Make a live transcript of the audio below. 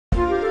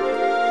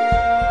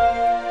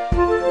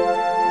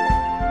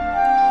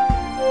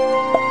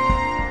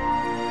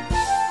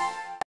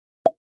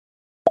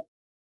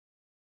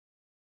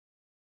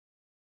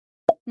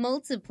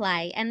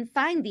Multiply and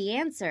find the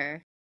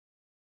answer.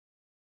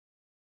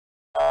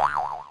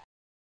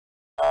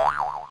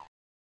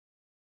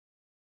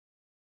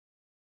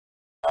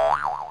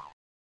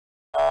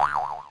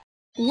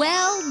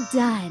 Well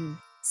done!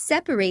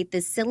 Separate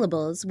the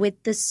syllables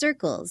with the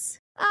circles.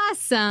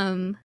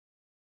 Awesome!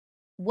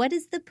 What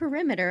is the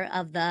perimeter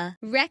of the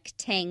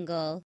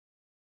rectangle?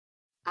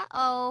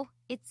 Uh-oh,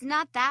 it's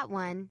not that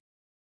one.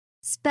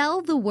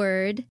 Spell the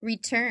word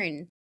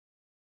return.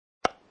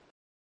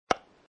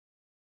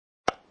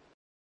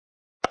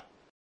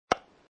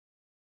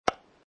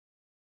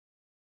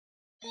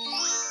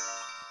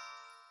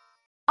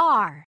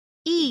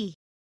 R-E-T-U-R-N.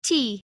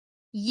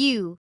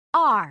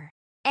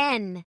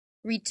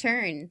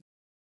 Return.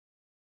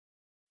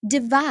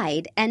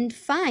 Divide and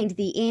find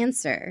the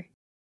answer.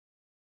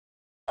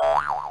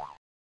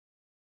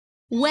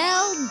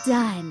 Well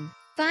done!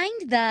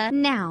 Find the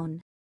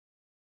noun.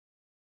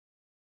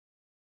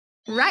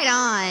 Right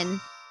on!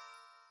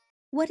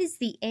 What is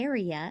the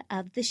area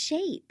of the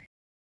shape?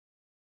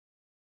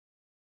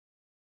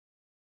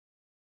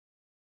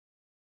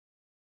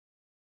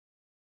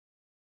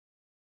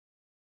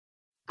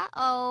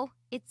 Uh-oh,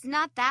 it's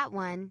not that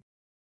one.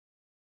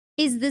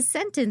 Is the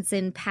sentence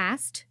in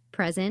past,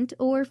 present,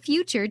 or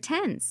future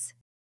tense?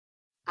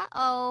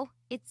 Uh-oh,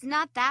 it's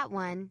not that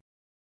one.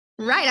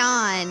 Right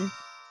on!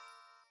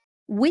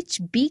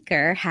 Which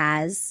beaker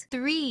has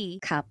 3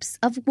 cups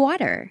of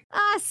water?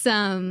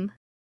 Awesome!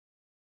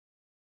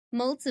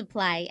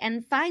 Multiply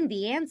and find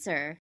the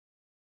answer.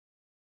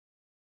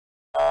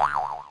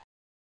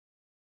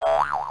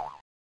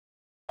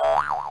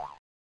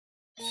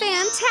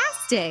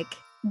 Fantastic!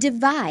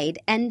 Divide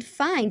and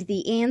find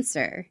the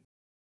answer.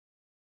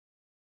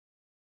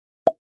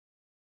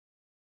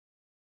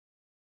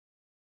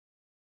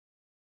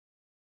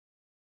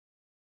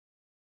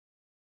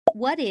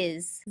 What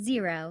is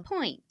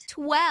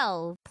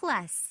 0.12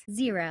 plus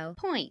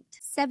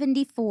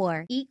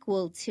 0.74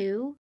 equal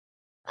to?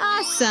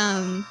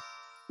 Awesome!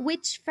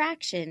 Which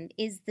fraction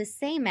is the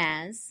same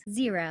as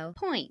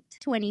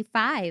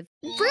 0.25?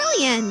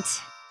 Brilliant!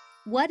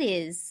 What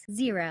is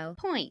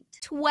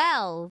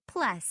 0.12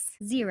 plus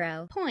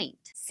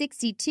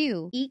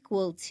 0.62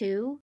 equal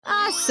to?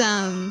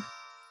 Awesome!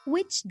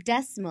 Which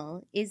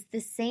decimal is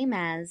the same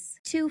as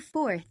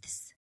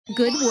 2/4?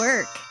 Good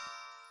work!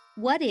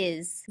 What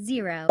is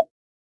 0